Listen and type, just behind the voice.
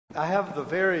I have the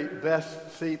very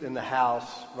best seat in the house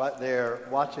right there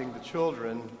watching the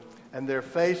children and their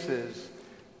faces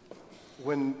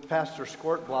when Pastor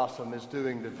Squirt Blossom is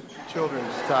doing the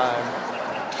children's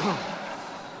time.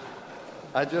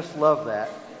 I just love that.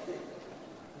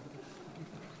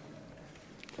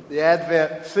 The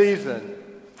Advent season,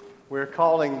 we're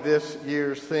calling this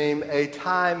year's theme, A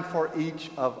Time for Each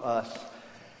of Us,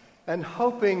 and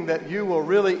hoping that you will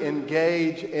really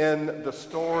engage in the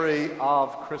story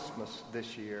of Christmas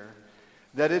this year.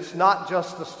 That it's not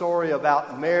just the story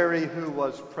about Mary who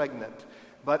was pregnant,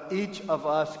 but each of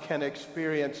us can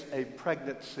experience a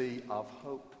pregnancy of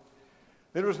hope.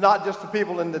 It was not just the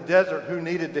people in the desert who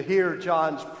needed to hear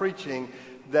John's preaching,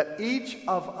 that each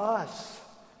of us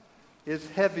is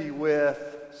heavy with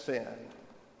sin.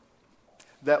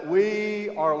 That we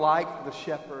are like the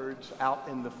shepherds out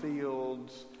in the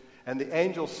fields, and the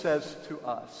angel says to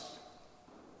us,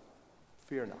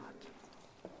 fear not.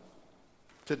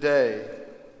 Today,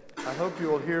 I hope you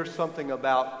will hear something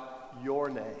about your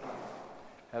name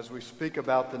as we speak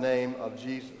about the name of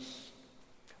Jesus.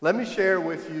 Let me share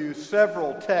with you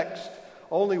several texts,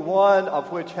 only one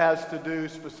of which has to do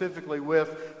specifically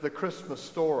with the Christmas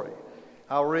story.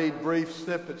 I'll read brief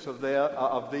snippets of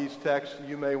these texts.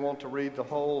 You may want to read the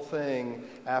whole thing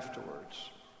afterwards.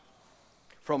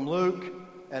 From Luke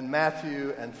and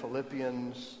Matthew and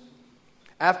Philippians.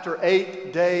 After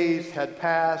 8 days had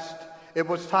passed, it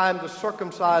was time to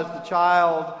circumcise the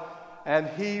child, and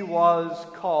he was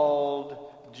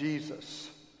called Jesus,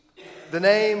 the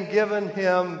name given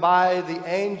him by the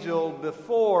angel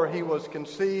before he was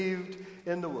conceived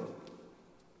in the womb.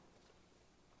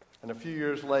 And a few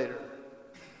years later,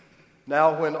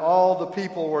 now when all the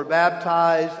people were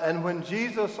baptized, and when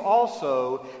Jesus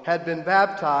also had been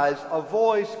baptized, a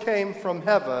voice came from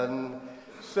heaven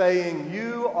saying,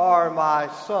 "You are my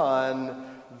Son,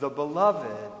 the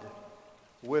beloved,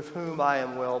 with whom I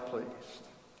am well pleased."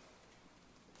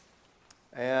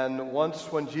 And once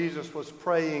when Jesus was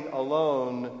praying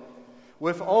alone,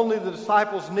 with only the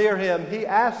disciples near him, he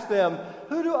asked them,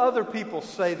 "Who do other people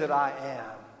say that I am?"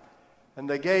 And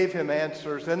they gave him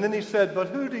answers. And then he said, "But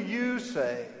who do you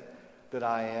say that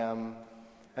I am?"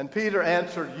 And Peter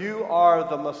answered, "You are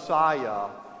the Messiah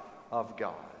of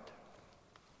God."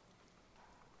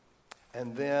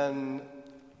 And then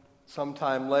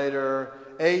sometime later,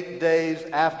 8 days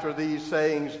after these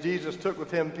sayings, Jesus took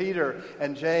with him Peter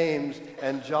and James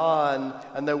and John,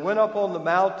 and they went up on the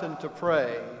mountain to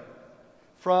pray.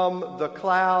 From the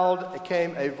cloud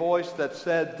came a voice that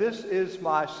said, "This is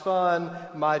my Son,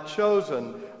 my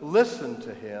chosen. Listen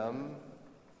to him."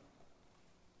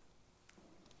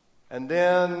 And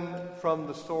then from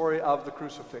the story of the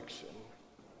crucifixion.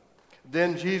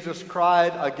 Then Jesus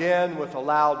cried again with a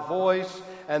loud voice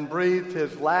and breathed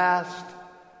his last.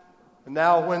 And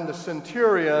now when the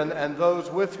centurion and those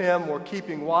with him were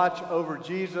keeping watch over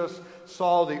Jesus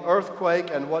saw the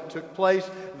earthquake and what took place,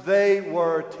 they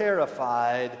were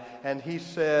terrified. And he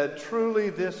said, "Truly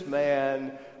this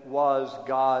man was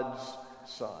God's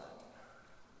Son."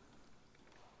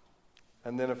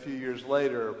 And then a few years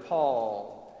later,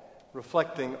 Paul,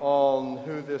 reflecting on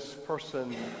who this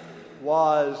person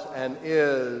was and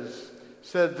is,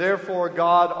 said, "Therefore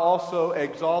God also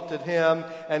exalted him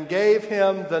and gave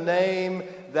him the name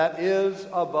that is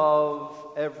above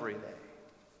every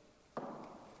name."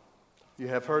 You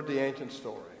have heard the ancient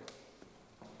story.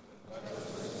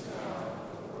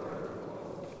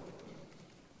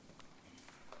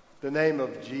 The name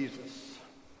of Jesus.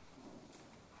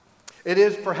 It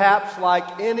is perhaps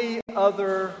like any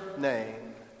other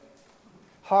name.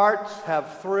 Hearts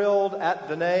have thrilled at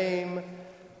the name.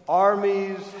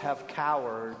 Armies have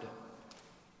cowered.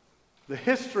 The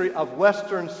history of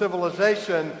Western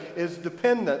civilization is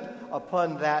dependent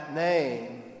upon that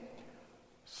name.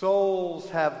 Souls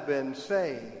have been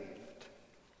saved.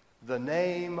 The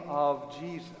name of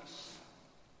Jesus.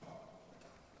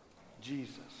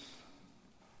 Jesus.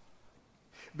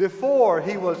 Before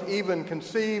he was even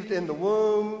conceived in the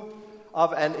womb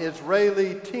of an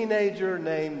Israeli teenager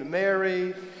named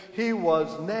Mary, he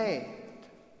was named.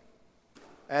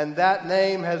 And that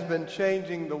name has been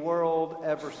changing the world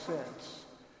ever since.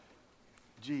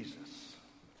 Jesus.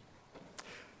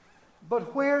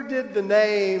 But where did the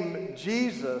name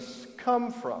Jesus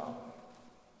come from?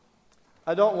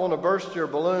 I don't want to burst your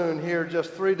balloon here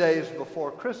just 3 days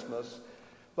before Christmas,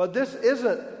 but this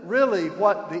isn't really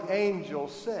what the angel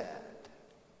said.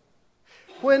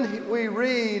 When we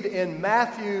read in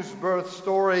Matthew's birth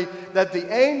story that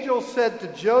the angel said to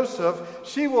Joseph,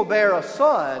 "She will bear a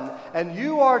son, and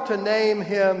you are to name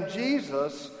him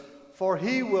Jesus, for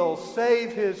he will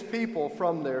save his people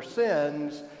from their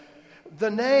sins,"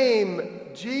 the name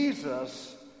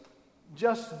Jesus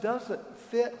just doesn't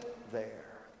fit there.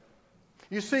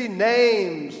 You see,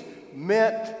 names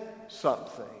meant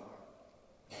something.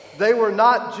 They were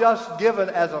not just given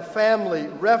as a family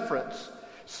reference.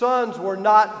 Sons were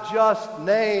not just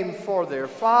named for their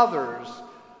fathers,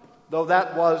 though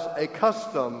that was a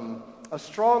custom, a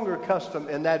stronger custom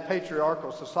in that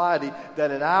patriarchal society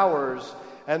than in ours.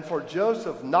 And for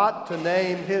Joseph not to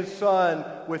name his son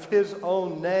with his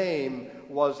own name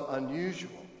was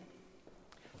unusual.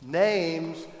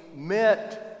 Names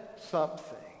meant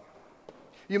something.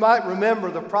 You might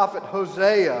remember the prophet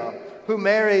Hosea, who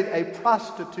married a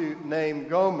prostitute named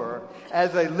Gomer,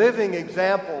 as a living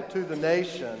example to the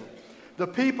nation. The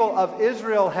people of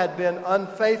Israel had been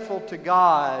unfaithful to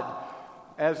God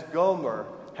as Gomer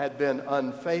had been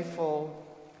unfaithful.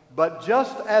 But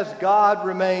just as God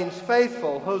remains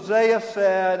faithful, Hosea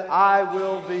said, I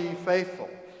will be faithful.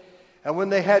 And when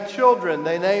they had children,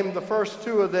 they named the first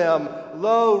two of them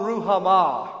Lo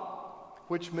Ruhamah,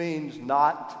 which means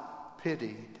not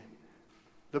pitied.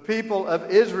 The people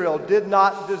of Israel did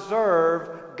not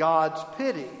deserve God's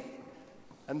pity.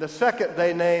 And the second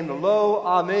they named Lo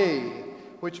Ami,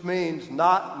 which means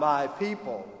not my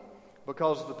people,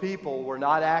 because the people were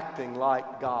not acting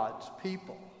like God's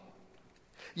people.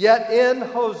 Yet in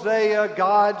Hosea,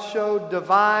 God showed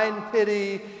divine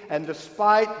pity, and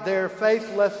despite their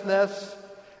faithlessness,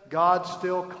 God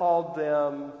still called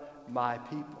them my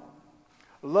people.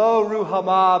 Lo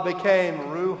Ruhamah became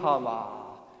Ruhamah,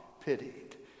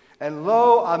 pitied. And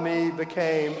Lo Ami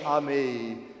became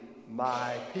Ami,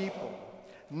 my people.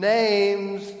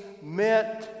 Names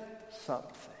meant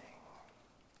something.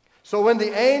 So when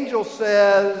the angel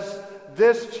says,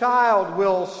 this child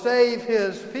will save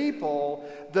his people,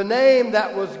 the name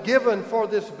that was given for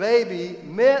this baby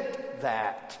meant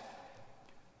that.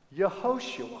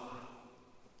 Yehoshua,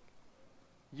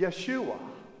 Yeshua,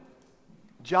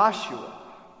 Joshua.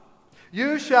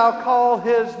 You shall call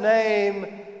his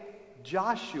name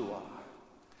Joshua,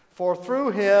 for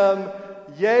through him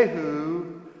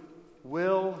Yehu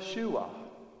will Shua.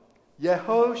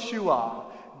 Yehoshua,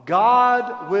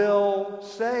 God will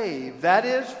save. That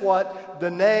is what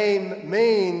the name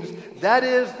means. That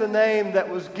is the name that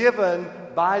was given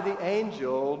by the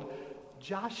angel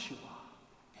Joshua.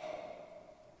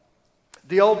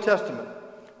 The Old Testament,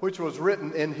 which was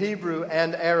written in Hebrew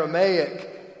and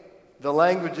Aramaic, the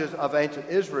languages of ancient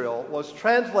Israel, was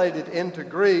translated into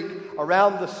Greek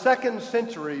around the 2nd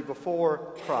century before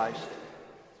Christ.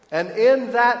 And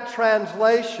in that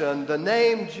translation, the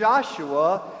name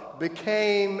Joshua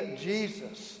became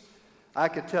Jesus. I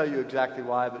could tell you exactly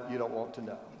why, but you don't want to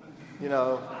know. You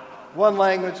know, one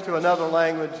language to another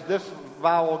language, this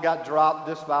vowel got dropped,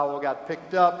 this vowel got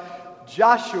picked up.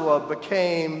 Joshua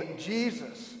became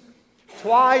Jesus.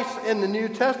 Twice in the New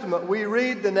Testament, we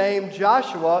read the name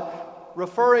Joshua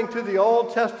referring to the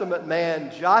Old Testament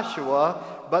man Joshua,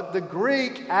 but the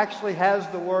Greek actually has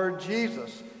the word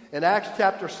Jesus. In Acts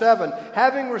chapter 7,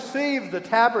 having received the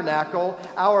tabernacle,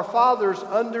 our fathers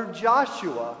under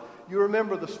Joshua, you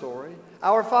remember the story,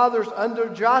 our fathers under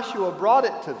Joshua brought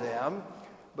it to them,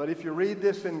 but if you read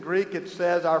this in Greek, it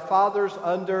says our fathers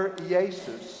under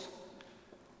Jesus,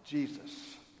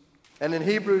 Jesus. And in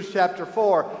Hebrews chapter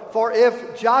 4, for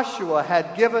if Joshua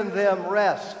had given them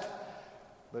rest,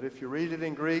 but if you read it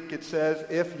in Greek, it says,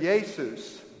 if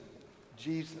Jesus,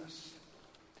 Jesus.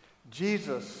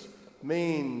 Jesus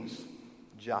means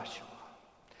Joshua.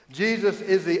 Jesus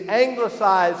is the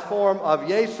anglicized form of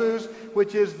Jesus,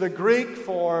 which is the Greek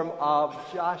form of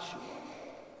Joshua.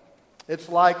 It's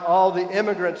like all the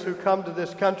immigrants who come to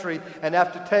this country and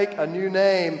have to take a new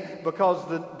name because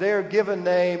their given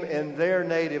name in their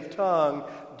native tongue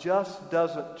just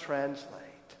doesn't translate.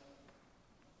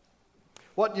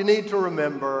 What you need to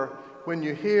remember when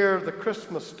you hear the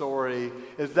Christmas story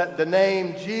is that the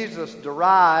name Jesus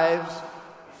derives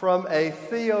from a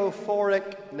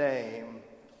theophoric name.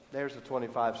 There's a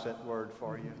 25-cent word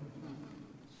for you.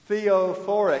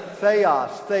 Theophoric, theos,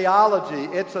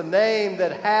 theology. It's a name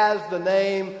that has the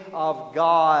name of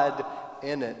God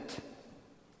in it.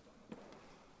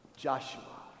 Joshua.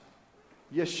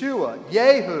 Yeshua,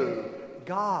 Yehu,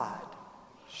 God.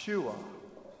 Shua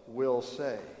will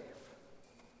save.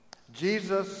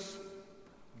 Jesus,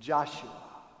 Joshua,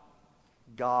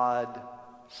 God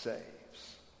saves.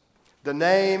 The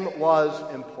name was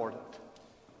important.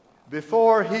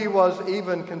 Before he was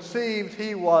even conceived,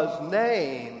 he was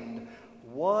named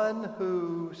One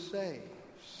Who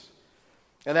Saves.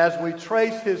 And as we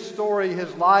trace his story,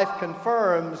 his life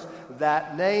confirms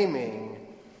that naming.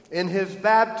 In his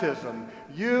baptism,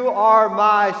 you are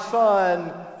my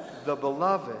son, the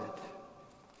beloved.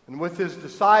 And with his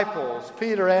disciples,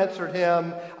 Peter answered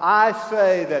him, I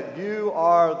say that you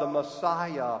are the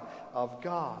Messiah of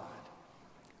God.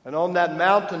 And on that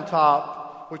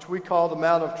mountaintop, which we call the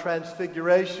Mount of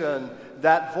Transfiguration,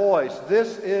 that voice,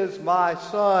 this is my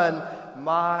Son,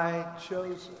 my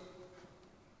chosen.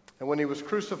 And when he was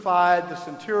crucified, the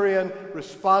centurion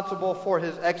responsible for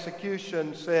his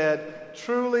execution said,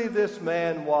 truly this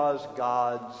man was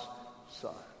God's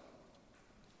Son.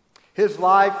 His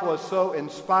life was so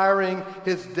inspiring,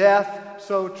 his death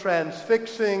so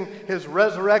transfixing, his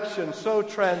resurrection so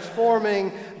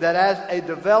transforming that as a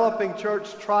developing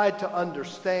church tried to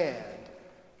understand,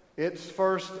 its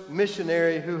first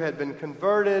missionary who had been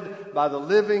converted by the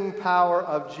living power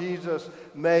of Jesus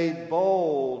made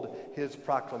bold his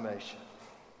proclamation.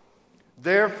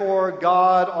 Therefore,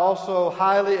 God also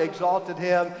highly exalted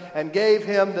him and gave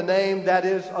him the name that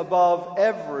is above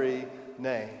every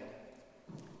name,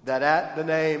 that at the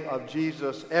name of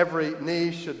Jesus every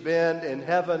knee should bend in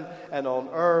heaven and on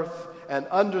earth and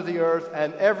under the earth,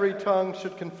 and every tongue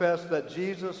should confess that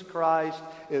Jesus Christ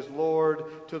is Lord,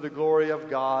 to the glory of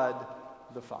God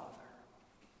the Father.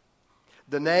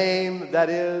 The name that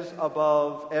is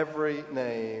above every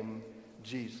name,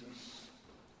 Jesus,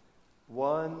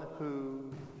 one who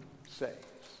saves.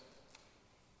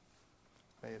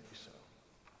 May it be so.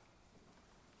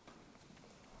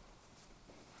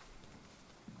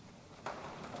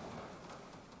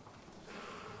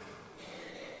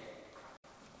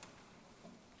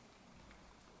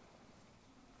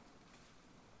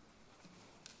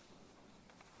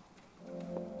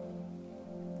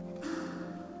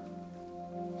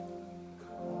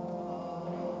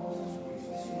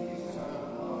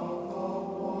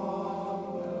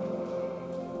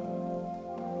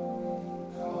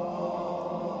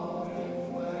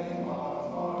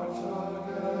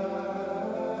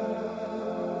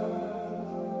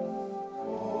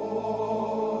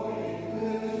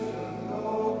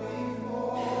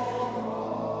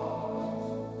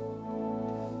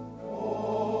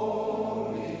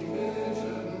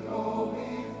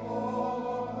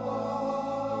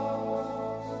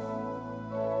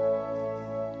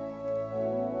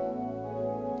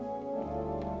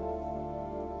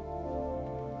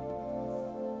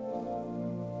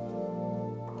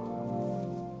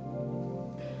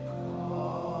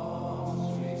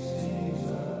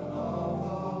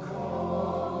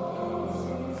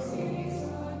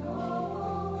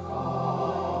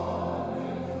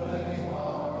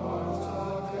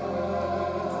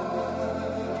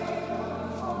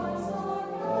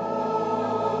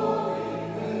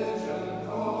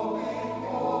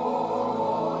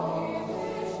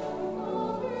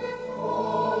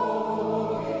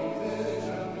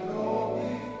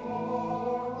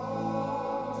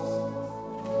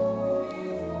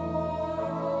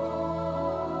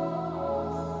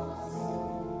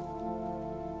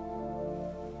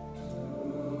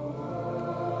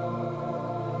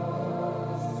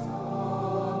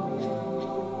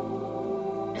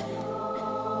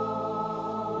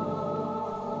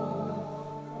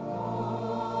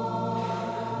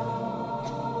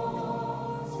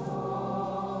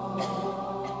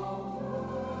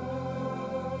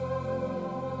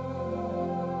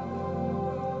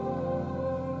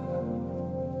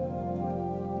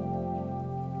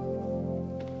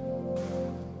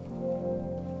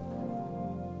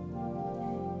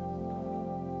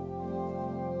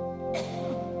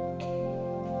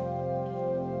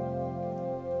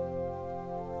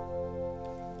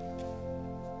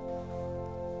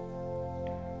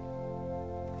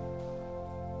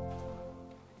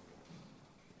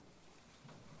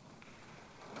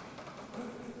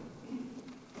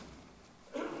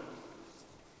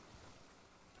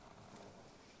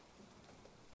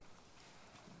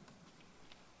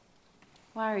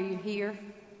 Why are you here?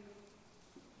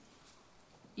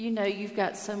 You know you've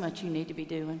got so much you need to be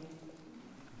doing.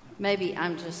 Maybe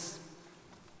I'm just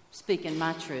speaking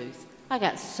my truth. I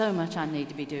got so much I need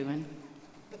to be doing.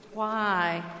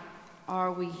 Why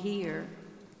are we here?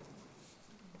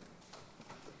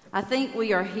 I think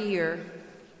we are here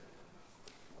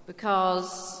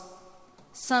because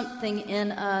something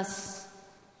in us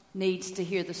needs to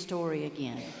hear the story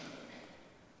again.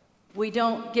 We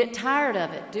don't get tired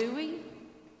of it, do we?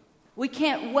 We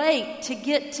can't wait to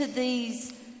get to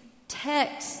these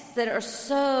texts that are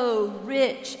so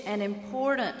rich and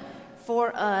important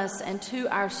for us and to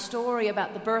our story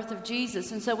about the birth of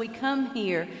Jesus. And so we come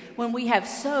here when we have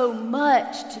so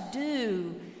much to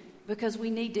do because we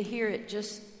need to hear it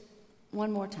just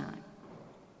one more time.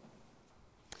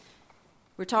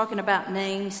 We're talking about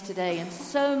names today, and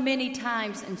so many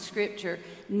times in Scripture,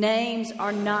 names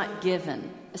are not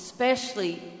given,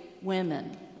 especially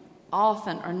women.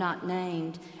 often are not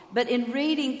named. But in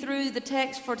reading through the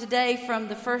text for today from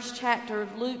the first chapter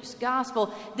of Luke's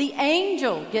Gospel, the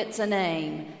angel gets a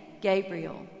name,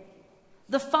 Gabriel.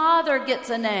 The father gets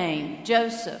a name,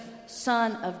 Joseph,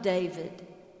 son of David.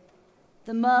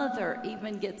 The mother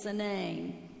even gets a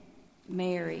name,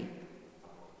 Mary.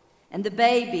 And the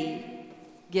baby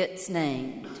gets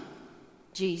named,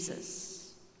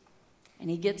 Jesus. And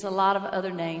he gets a lot of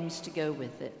other names to go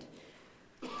with it.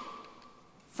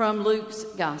 From Luke's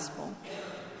Gospel.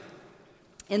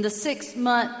 In the 6th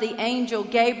month, the angel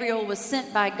Gabriel was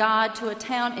sent by God to a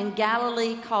town in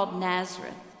Galilee called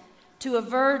Nazareth, to a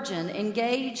virgin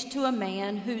engaged to a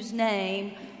man whose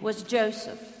name was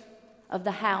Joseph, of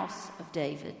the house of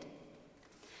David.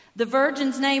 The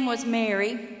virgin's name was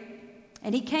Mary,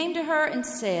 and he came to her and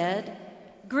said,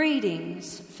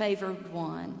 "Greetings, favored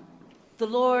one, the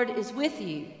Lord is with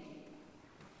you."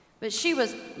 But she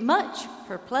was much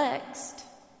perplexed.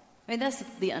 I mean, that's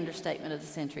the understatement of the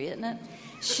century, isn't it?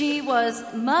 She was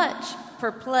much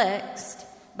perplexed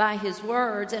by his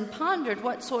words and pondered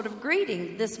what sort of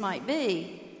greeting this might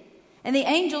be. And the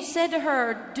angel said to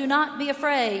her, "Do not be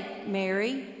afraid,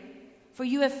 Mary, for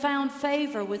you have found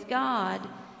favor with God.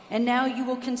 And now you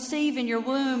will conceive in your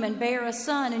womb and bear a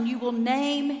son, and you will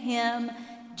name him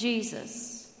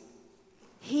Jesus.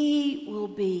 He will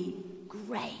be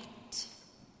great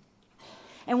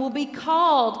and will be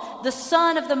called the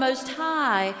Son of the Most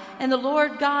High, and the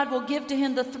Lord God will give to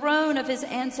him the throne of his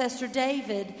ancestor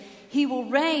David. He will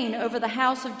reign over the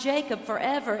house of Jacob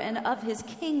forever, and of his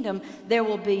kingdom there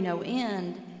will be no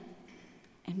end."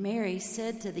 And Mary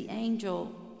said to the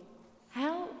angel,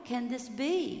 "How can this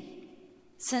be,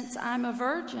 since I'm a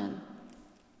virgin?"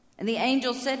 And the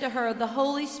angel said to her, "The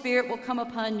Holy Spirit will come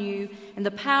upon you, and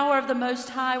the power of the Most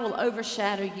High will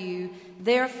overshadow you.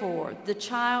 Therefore, the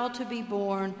child to be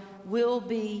born will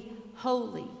be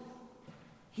holy.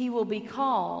 He will be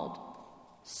called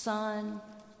Son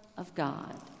of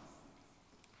God."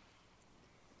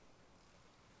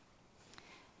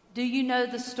 Do you know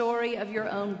the story of your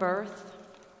own birth?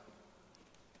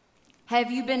 Have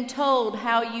you been told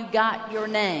how you got your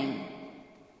name?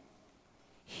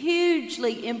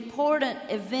 Hugely important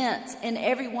events in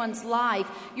everyone's life,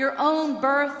 your own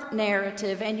birth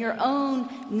narrative and your own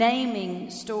naming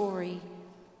story.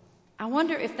 I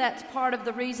wonder if that's part of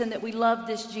the reason that we love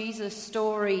this Jesus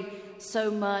story so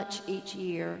much each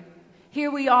year. Here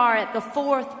we are at the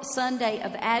 4th Sunday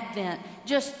of Advent,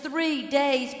 just 3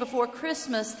 days before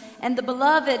Christmas, and the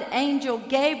beloved angel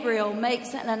Gabriel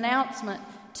makes an announcement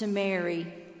to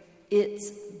Mary. It's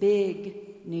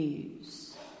big news.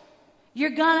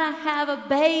 You're gonna have a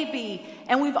baby,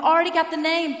 and we've already got the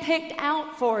name picked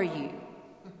out for you.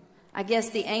 I guess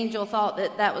the angel thought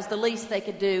that was the least they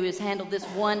could do, is handle this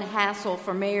one hassle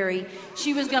for Mary.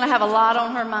 She was going to have a lot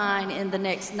on her mind in the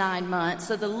next 9 months,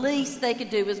 so the least they could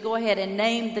do was go ahead and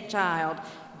name the child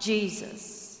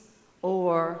Jesus,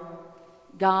 or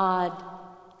God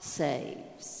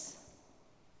Saves.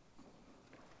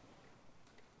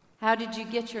 How did you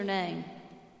get your name?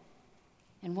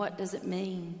 And what does it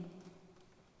mean?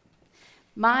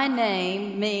 My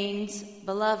name means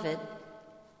beloved.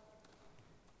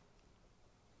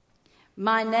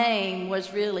 My name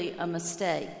was really a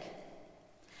mistake.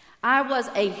 I was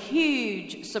a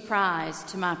huge surprise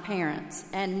to my parents,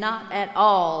 and not at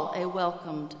all a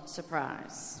welcomed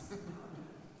surprise.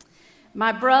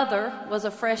 My brother was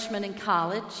a freshman in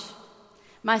college.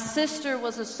 My sister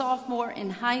was a sophomore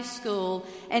in high school,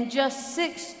 and just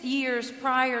 6 years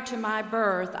prior to my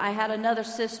birth, I had another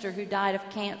sister who died of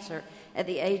cancer at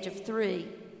the age of 3.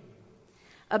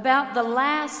 About the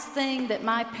last thing that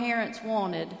my parents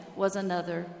wanted was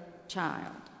another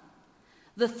child.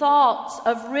 The thoughts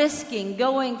of risking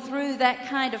going through that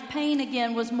kind of pain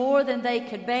again was more than they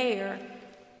could bear.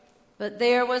 But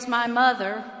there was my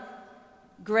mother,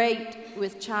 great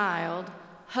with child,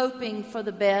 hoping for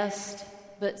the best,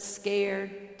 but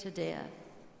scared to death.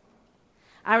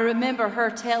 I remember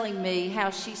her telling me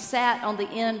how she sat on the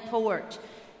end porch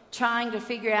trying to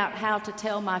figure out how to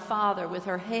tell my father with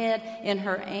her head in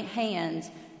her hands,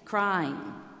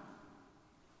 crying.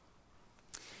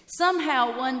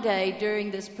 Somehow one day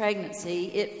during this pregnancy,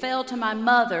 it fell to my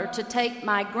mother to take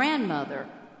my grandmother,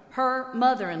 her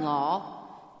mother-in-law,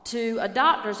 to a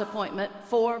doctor's appointment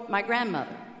for my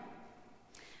grandmother.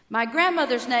 My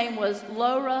grandmother's name was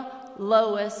Laura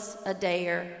Lois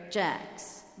Adair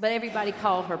Jacks, but everybody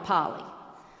called her Polly.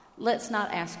 Let's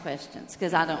not ask questions,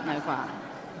 because I don't know why.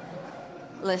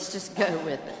 Let's just go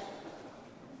with it.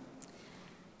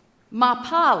 Ma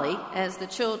Polly, as the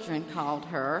children called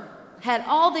her, had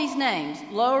all these names: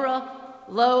 Laura,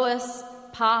 Lois,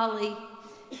 Polly.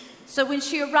 So when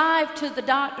she arrived to the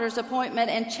doctor's appointment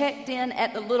and checked in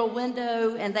at the little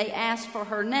window and they asked for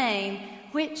her name,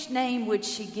 which name would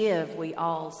she give? We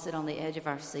all sit on the edge of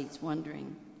our seats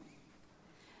wondering.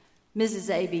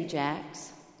 Mrs. A.B.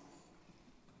 Jacks.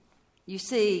 You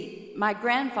see, my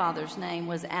grandfather's name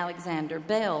was Alexander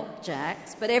Bell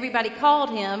Jacks, but everybody called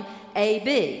him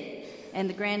A.B., and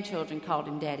the grandchildren called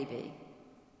him Daddy B.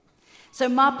 So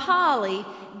Ma Polly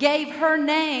gave her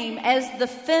name as the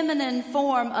feminine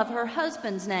form of her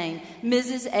husband's name,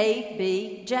 Mrs.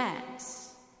 A.B.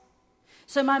 Jacks.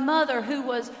 So my mother, who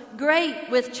was great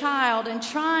with child and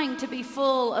trying to be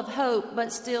full of hope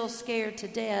but still scared to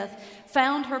death,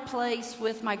 found her place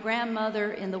with my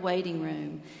grandmother in the waiting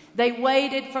room. They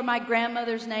waited for my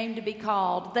grandmother's name to be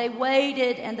called. They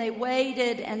waited and they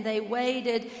waited and they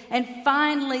waited. And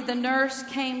finally the nurse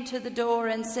came to the door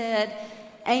and said,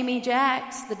 "Amy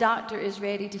Jacks, the doctor is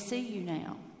ready to see you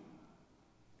now."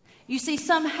 You see,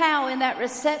 somehow in that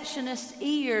receptionist's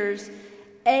ears,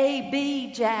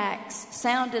 A.B. Jacks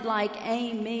sounded like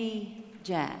Amy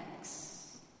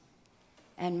Jacks.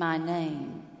 And my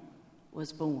name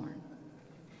was born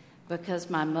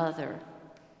because my mother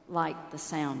liked the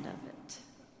sound of it.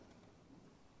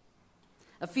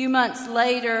 A few months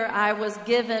later, I was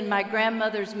given my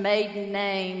grandmother's maiden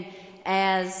name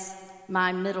as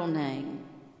my middle name,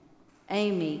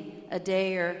 Amy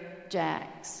Adair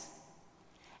Jacks.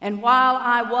 And while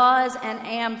I was and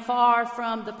am far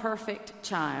from the perfect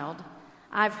child,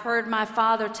 I've heard my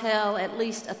father tell at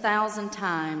least 1,000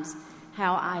 times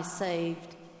how I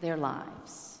saved their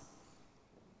lives.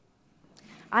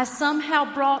 I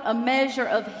somehow brought a measure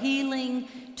of healing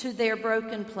to their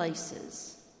broken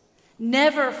places.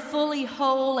 Never fully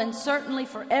whole and certainly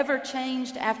forever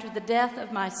changed after the death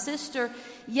of my sister,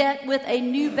 yet with a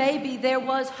new baby there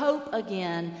was hope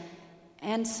again,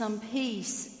 and some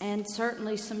peace, and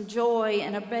certainly some joy,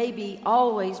 and a baby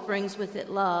always brings with it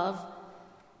love.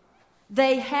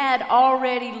 They had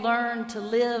already learned to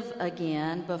live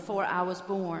again before I was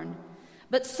born.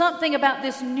 But something about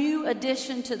this new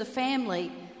addition to the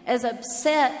family, as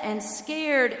upset and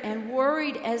scared and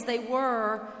worried as they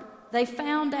were, they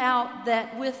found out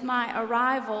that with my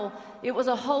arrival, it was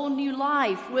a whole new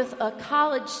life with a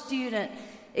college student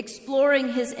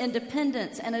exploring his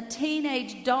independence and a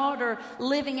teenage daughter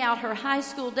living out her high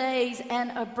school days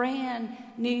and a brand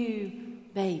new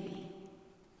baby.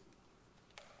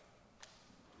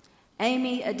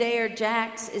 Amy Adair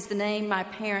Jacks is the name my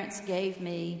parents gave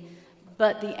me,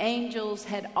 but the angels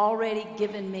had already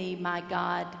given me my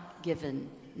God-given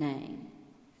name,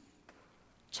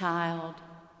 Child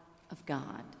of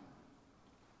God.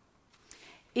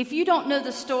 If you don't know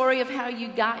the story of how you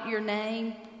got your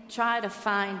name, try to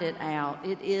find it out.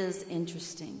 It is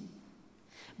interesting.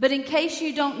 But in case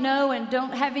you don't know and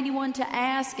don't have anyone to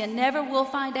ask and never will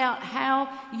find out how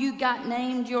you got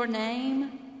named your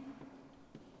name,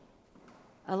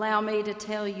 allow me to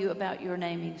tell you about your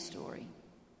naming story.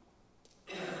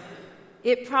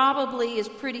 It probably is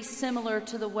pretty similar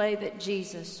to the way that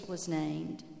Jesus was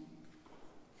named.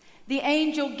 The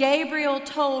angel Gabriel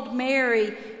told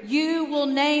Mary, "You will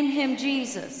name him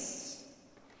Jesus."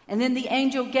 And then the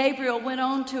angel Gabriel went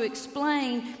on to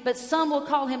explain, "But some will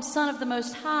call him Son of the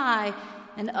Most High,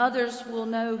 and others will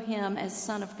know him as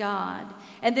Son of God."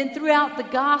 And then throughout the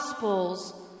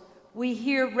Gospels, we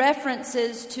hear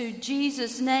references to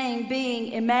Jesus' name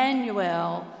being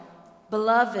Emmanuel,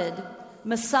 beloved,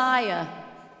 Messiah,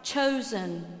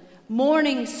 chosen,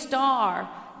 morning star,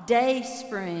 day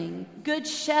spring, good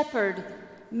shepherd,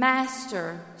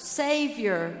 master,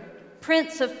 savior,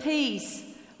 prince of peace,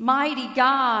 mighty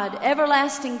God,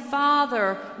 everlasting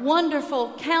Father,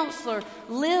 wonderful counselor,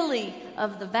 lily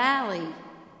of the valley.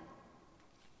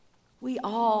 We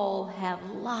all have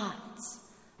lots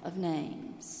of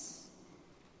names.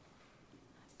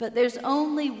 But there's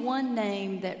only one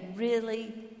name that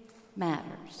really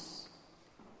matters.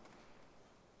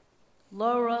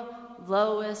 Laura,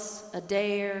 Lois,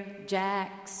 Adair,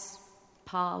 Jacks,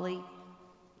 Polly.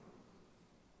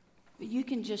 But you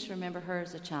can just remember her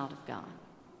as a child of God.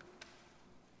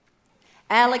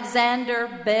 Alexander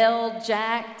Bell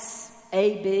Jacks,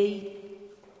 A.B.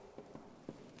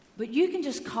 But you can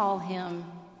just call him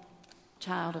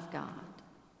child of God.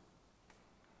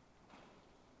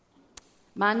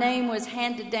 My name was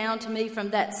handed down to me from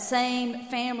that same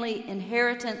family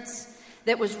inheritance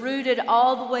that was rooted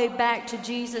all the way back to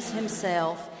Jesus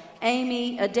himself.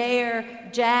 Amy Adair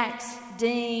Jacks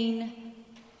Dean,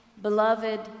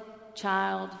 beloved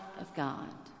child of God.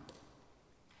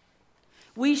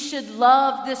 We should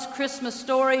love this Christmas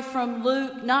story from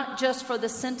Luke, not just for the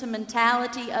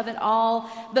sentimentality of it all,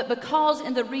 but because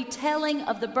in the retelling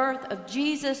of the birth of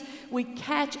Jesus, we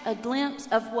catch a glimpse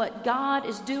of what God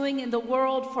is doing in the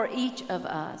world for each of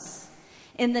us.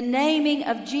 In the naming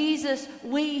of Jesus,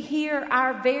 we hear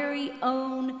our very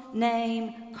own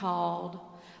name called.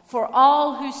 For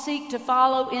all who seek to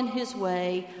follow in his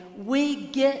way, we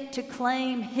get to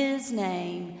claim his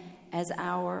name as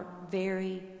our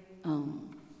very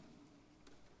own.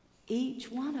 Each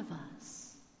one of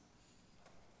us.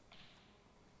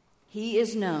 He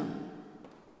is known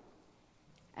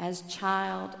as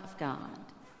child of God.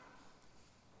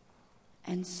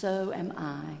 And so am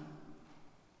I.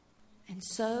 And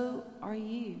so are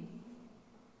you.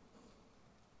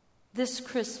 This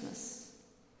Christmas,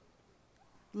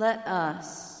 let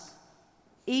us,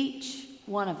 each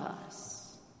one of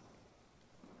us,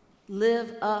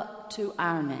 live up to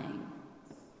our name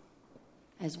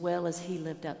as well as he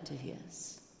lived up to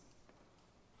his.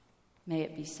 May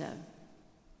it be so.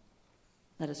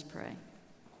 Let us pray.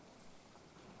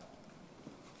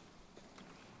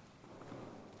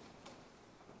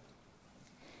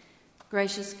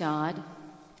 Gracious God,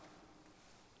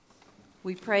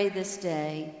 we pray this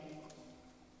day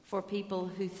for people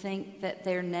who think that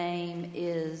their name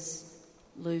is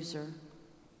loser.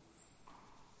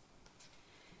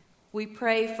 We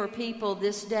pray for people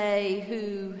this day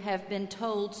who have been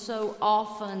told so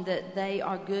often that they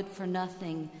are good for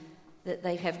nothing that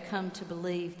they have come to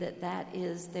believe that that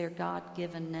is their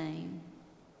God-given name.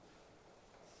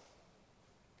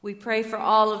 We pray for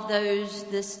all of those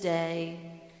this day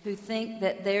who think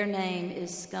that their name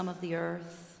is scum of the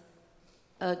earth,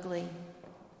 ugly,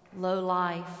 low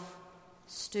life,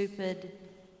 stupid,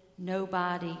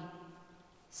 nobody,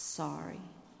 sorry.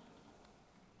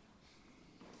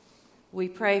 We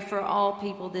pray for all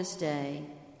people this day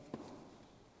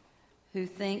who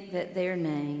think that their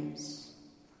names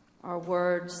are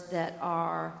words that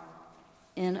are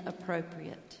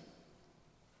inappropriate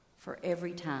for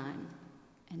every time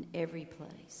and every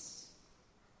place.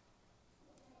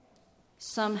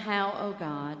 Somehow, O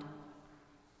God,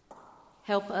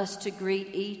 help us to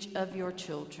greet each of your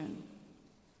children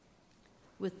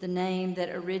with the name that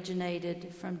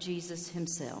originated from Jesus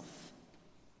himself.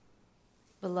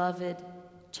 Beloved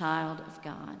child of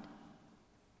God.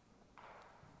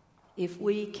 If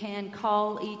we can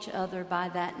call each other by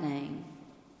that name,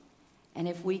 and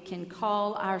if we can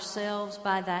call ourselves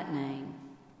by that name,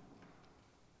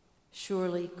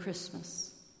 surely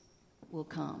Christmas will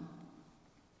come.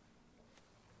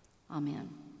 Amen.